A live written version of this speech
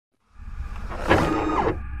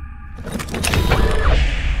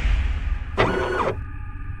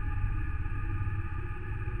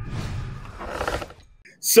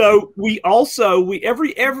So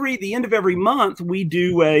every the end of every month we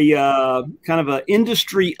do a kind of an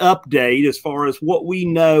industry update as far as what we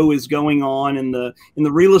know is going on in the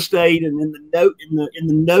real estate and in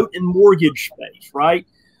the note and mortgage space, right?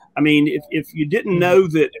 I mean, if you didn't know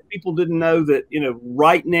that, if people didn't know that,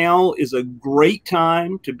 right now is a great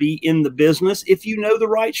time to be in the business if you know the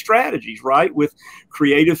right strategies, right? With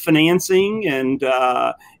creative financing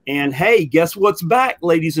and hey, guess what's back,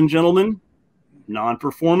 ladies and gentlemen?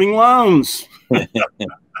 Non-performing loans.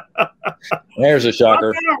 There's a shocker.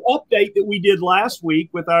 Our update that we did last week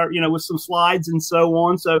with our, with some slides and so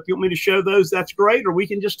on. So if you want me to show those, that's great, or we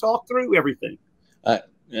can just talk through everything.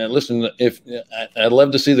 Listen, I'd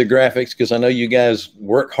love to see the graphics because I know you guys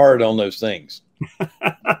work hard on those things.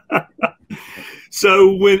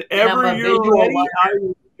 So whenever you're ready,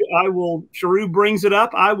 I will. Sharu brings it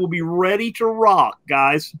up. I will be ready to rock,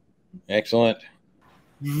 guys. Excellent.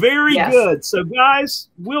 Very good. So, guys,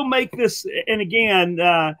 we'll make this. And again,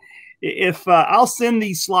 if I'll send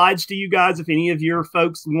these slides to you guys if any of your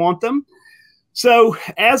folks want them. So,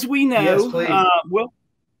 as we know, well,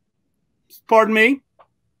 pardon me.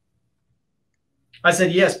 I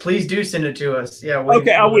said yes. Please do send it to us. Yeah.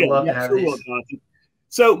 Okay, I will. Love to have these.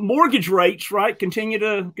 So mortgage rates, right,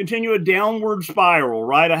 continue a downward spiral,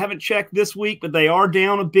 right? I haven't checked this week, but they are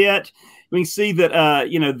down a bit. We can see that,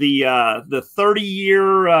 the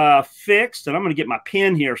 30-year fixed, and I'm going to get my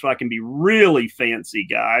pen here so I can be really fancy,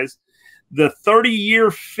 guys. The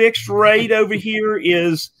 30-year fixed rate over here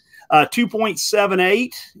is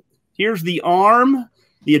 2.78. Here's the ARM,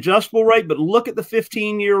 the adjustable rate, but look at the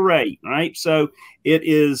 15-year rate, right? So it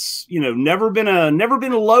is, never been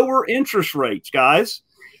a lower interest rates, guys.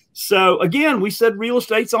 So again, we said real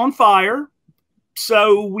estate's on fire.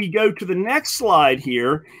 So we go to the next slide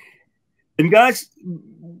here. And guys,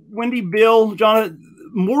 Wendy, Bill,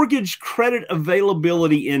 Jonathan, mortgage credit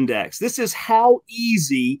availability index. This is how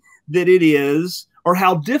easy that it is, or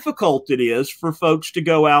how difficult it is for folks to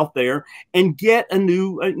go out there and get a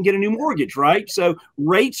new mortgage, right? So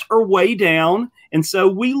rates are way down. And so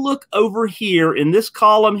we look over here in this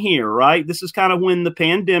column here, right? This is kind of when the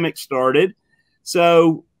pandemic started.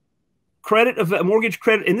 So mortgage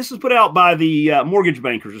credit, and this is put out by the Mortgage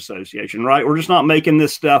Bankers Association, right? We're just not making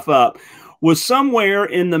this stuff up. Was somewhere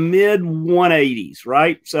in the mid 180s,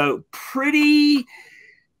 right? So pretty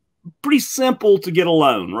simple to get a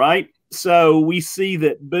loan, right? So we see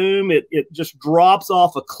that, boom, it just drops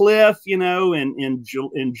off a cliff, in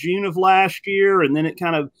June of last year. And then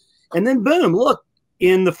and then boom, look,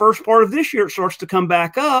 in the first part of this year, it starts to come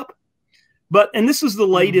back up. And this is the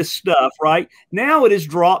latest stuff, right? Now it has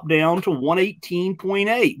dropped down to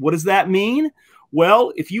 118.8. What does that mean?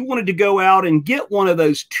 Well, if you wanted to go out and get one of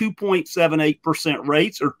those 2.78%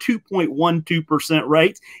 rates or 2.12%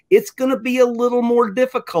 rates, it's going to be a little more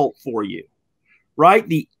difficult for you, right?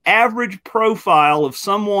 The average profile of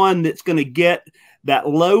someone that's going to get that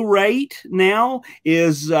low rate now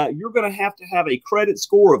is you're going to have a credit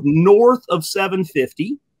score of north of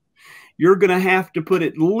 750. You're going to have to put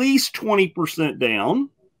at least 20% down.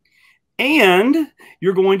 And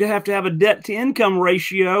you're going to have a debt to income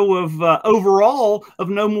ratio of overall of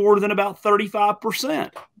no more than about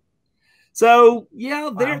 35%. So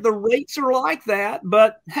yeah, the rates are like that,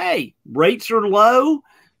 but hey, rates are low,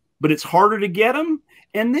 but it's harder to get them.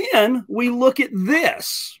 And then we look at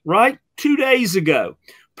this, right? 2 days ago,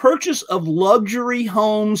 purchase of luxury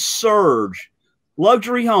home surge.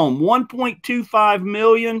 Luxury home, 1.25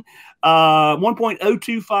 million,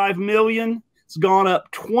 1.025 million. It's gone up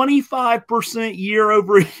 25% year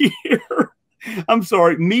over year. I'm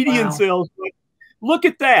sorry, median sales. Look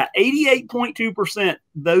at that, 88.2%.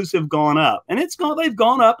 Those have gone up, and they've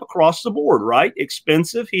gone up across the board, right?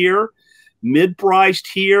 Expensive here, mid-priced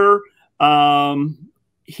here,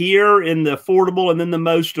 here in the affordable, and then the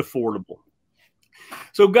most affordable.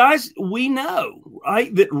 So, guys, we know,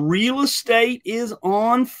 right, that real estate is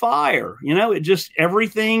on fire.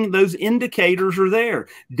 Everything, those indicators are there.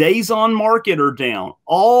 Days on market are down.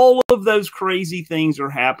 All of those crazy things are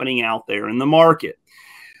happening out there in the market.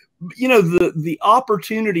 The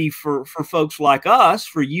opportunity for folks like us,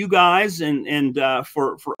 for you guys, and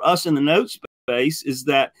for us in the note space is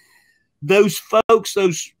that those folks,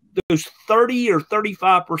 those 30 or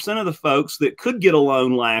 35% of the folks that could get a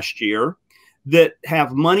loan last year, that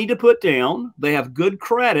have money to put down, they have good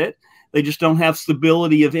credit, they just don't have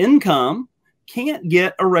stability of income, can't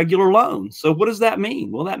get a regular loan. So what does that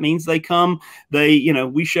mean? Well, that means they come,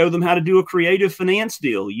 we show them how to do a creative finance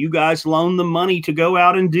deal. You guys loan them money to go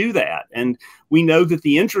out and do that. And we know that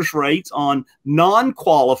the interest rates on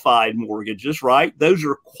non-qualified mortgages, right? Those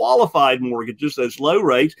are qualified mortgages. Those low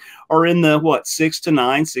rates are in the 6 to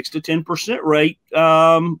 10% rate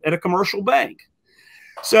at a commercial bank.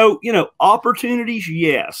 So, opportunities,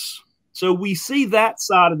 yes. So we see that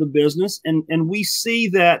side of the business, and we see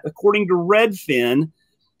that according to Redfin,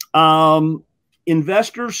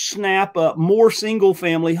 investors snap up more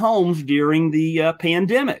single-family homes during the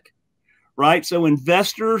pandemic, right? So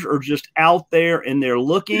investors are just out there and they're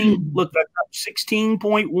looking. Look, that's up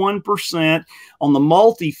 16.1% on the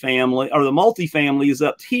multifamily, or the multifamily is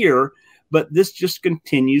up here, but this just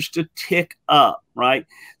continues to tick up, right?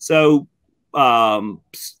 So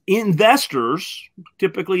investors,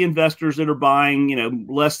 typically investors that are buying,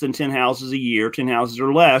 less than 10 houses a year, 10 houses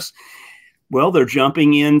or less, well, they're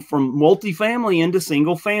jumping in from multifamily into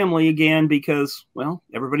single family again because, well,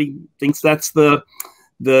 everybody thinks that's the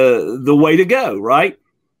way to go, right?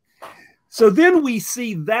 So then we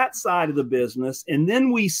see that side of the business, and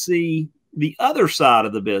then we see the other side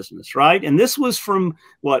of the business, right? And this was from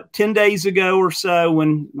 10 days ago or so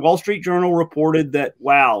when Wall Street Journal reported that,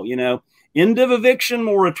 wow, end of eviction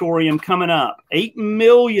moratorium coming up. 8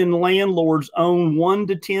 million landlords own 1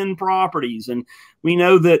 to 10 properties. And we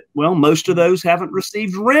know that, well, most of those haven't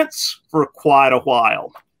received rents for quite a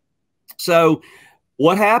while. So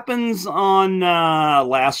what happens on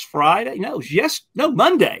last Friday?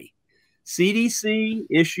 Monday. CDC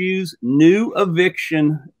issues new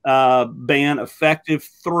eviction ban effective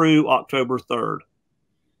through October 3rd.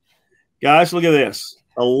 Guys, look at this.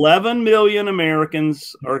 11 million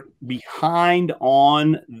Americans are behind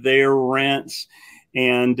on their rents,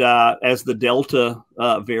 and as the Delta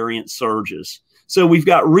variant surges. So we've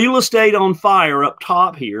got real estate on fire up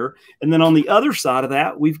top here, and then on the other side of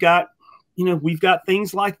that, we've got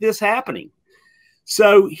things like this happening.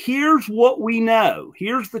 So here's what we know.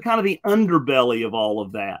 Here's the kind of the underbelly of all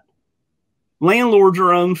of that. Landlords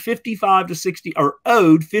are owed $55 to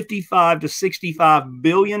 $65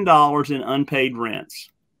 billion in unpaid rents.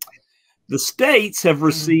 The states have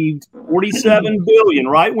received $47 billion,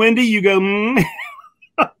 right, Wendy? You go,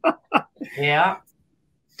 Yeah.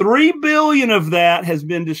 $3 billion of that has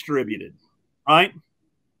been distributed, right?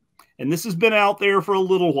 And this has been out there for a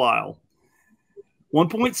little while.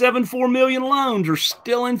 1.74 million loans are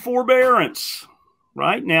still in forbearance.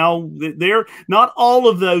 Right now, they're not all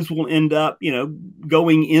of those will end up,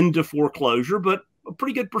 going into foreclosure, but a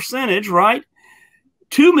pretty good percentage, right?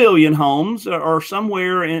 2 million homes are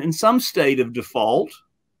somewhere in some state of default.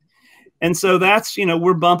 And so that's,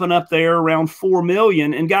 we're bumping up there around 4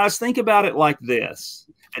 million. And guys, think about it like this.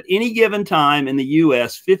 At any given time in the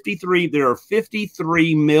U.S., there are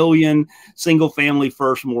 53 million single family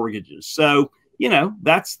first mortgages. So,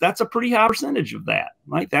 that's a pretty high percentage of that,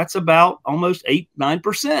 right? That's about almost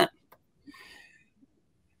 8-9%.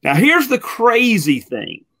 Now, here's the crazy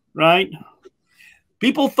thing, right?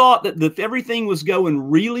 People thought that everything was going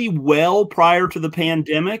really well prior to the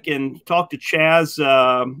pandemic, and talked to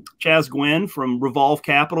Chaz Gwynn from Revolve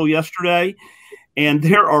Capital yesterday. And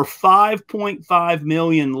there are 5.5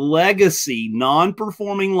 million legacy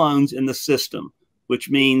non-performing loans in the system, which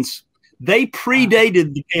means they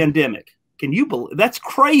predated the pandemic. Can you believe that's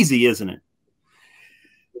crazy, isn't it?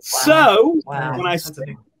 Wow. So when I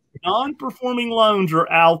say non-performing loans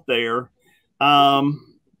are out there,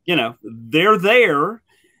 they're there.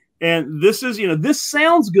 And this is, this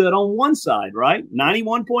sounds good on one side, right?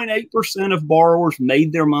 91.8% of borrowers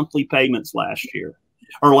made their monthly payments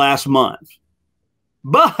last month.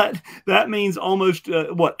 But that means almost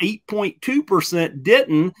 8.2%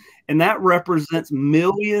 didn't, and that represents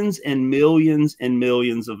millions and millions and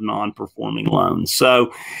millions of non-performing loans.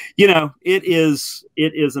 So, it is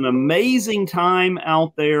an amazing time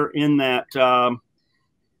out there in that.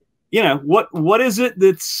 What is it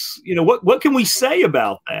that's what can we say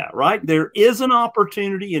about that? Right, there is an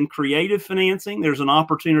opportunity in creative financing. There's an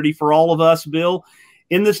opportunity for all of us, Bill,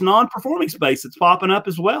 in this non-performing space that's popping up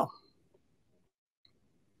as well.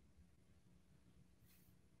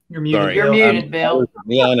 You're muted. Sorry. You're muted, Bill.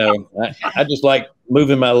 Yeah, I know. I just like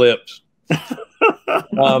moving my lips.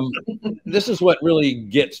 This is what really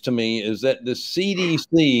gets to me is that the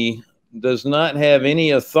CDC does not have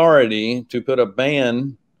any authority to put a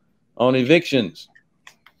ban on evictions.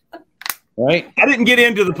 Right? I didn't get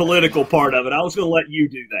into the political part of it. I was going to let you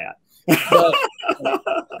do that.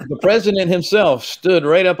 The president himself stood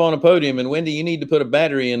right up on a podium and, Wendy, you need to put a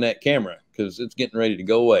battery in that camera because it's getting ready to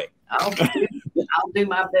go away. I'll do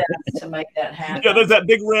my best to make that happen. Yeah, there's that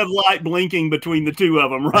big red light blinking between the two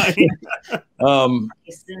of them, right?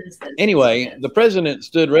 Anyway, the president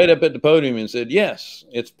stood right up at the podium and said, yes,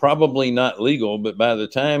 it's probably not legal, but by the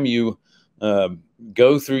time you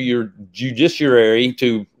go through your judiciary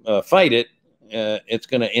to fight it, it's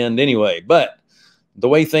going to end anyway. But the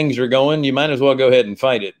way things are going, you might as well go ahead and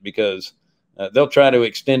fight it, because they'll try to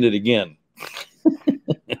extend it again.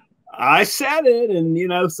 I said it,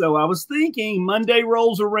 and so I was thinking Monday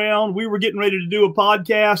rolls around, we were getting ready to do a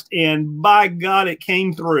podcast, and by God, it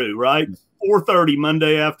came through, right? 4:30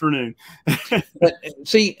 Monday afternoon. But,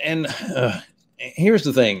 see, and here's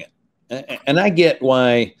the thing, and I get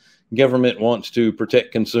why government wants to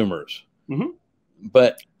protect consumers,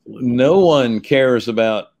 but no one cares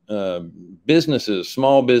about businesses,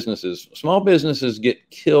 small businesses. Small businesses get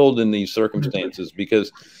killed in these circumstances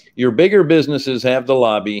because your bigger businesses have the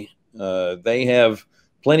lobby. They have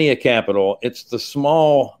plenty of capital. It's the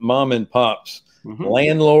small mom and pops,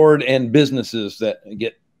 landlord and businesses that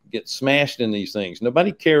get smashed in these things.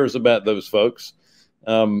 Nobody cares about those folks.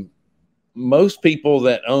 Most people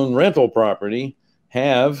that own rental property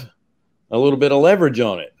have a little bit of leverage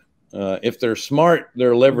on it. If they're smart,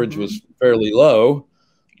 their leverage was fairly low.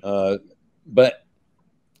 But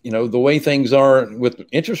the way things are with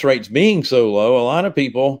interest rates being so low, a lot of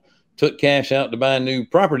people took cash out to buy new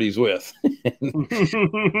properties with. and,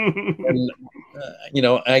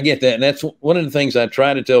 I get that. And that's one of the things I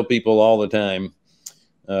try to tell people all the time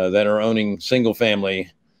that are owning single family: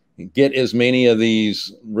 get as many of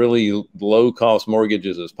these really low cost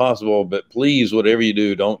mortgages as possible. But please, whatever you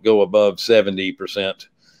do, don't go above 70%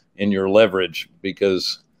 in your leverage,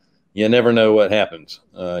 because you never know what happens.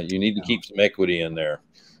 You need to keep some equity in there.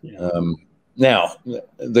 Now,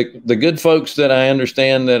 the good folks that I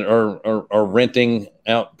understand that are renting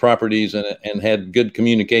out properties and had good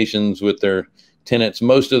communications with their tenants,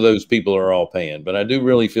 most of those people are all paying. But I do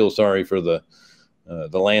really feel sorry for the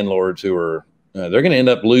landlords who are they're going to end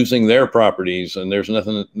up losing their properties, and there's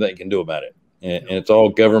nothing they can do about it. And it's all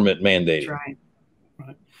government mandated. That's right.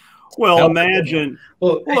 Well, imagine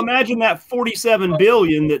that $47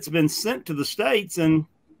 billion that's been sent to the states, and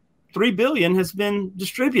 $3 billion has been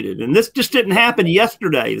distributed. And this just didn't happen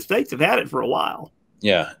yesterday. The states have had it for a while.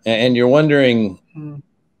 Yeah. And you're wondering,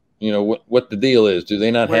 what the deal is. Do they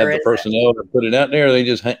not have the personnel to put it out there? Or are they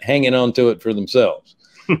just hanging on to it for themselves?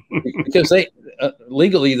 Because they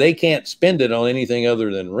legally, they can't spend it on anything other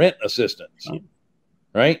than rent assistance.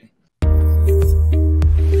 Right.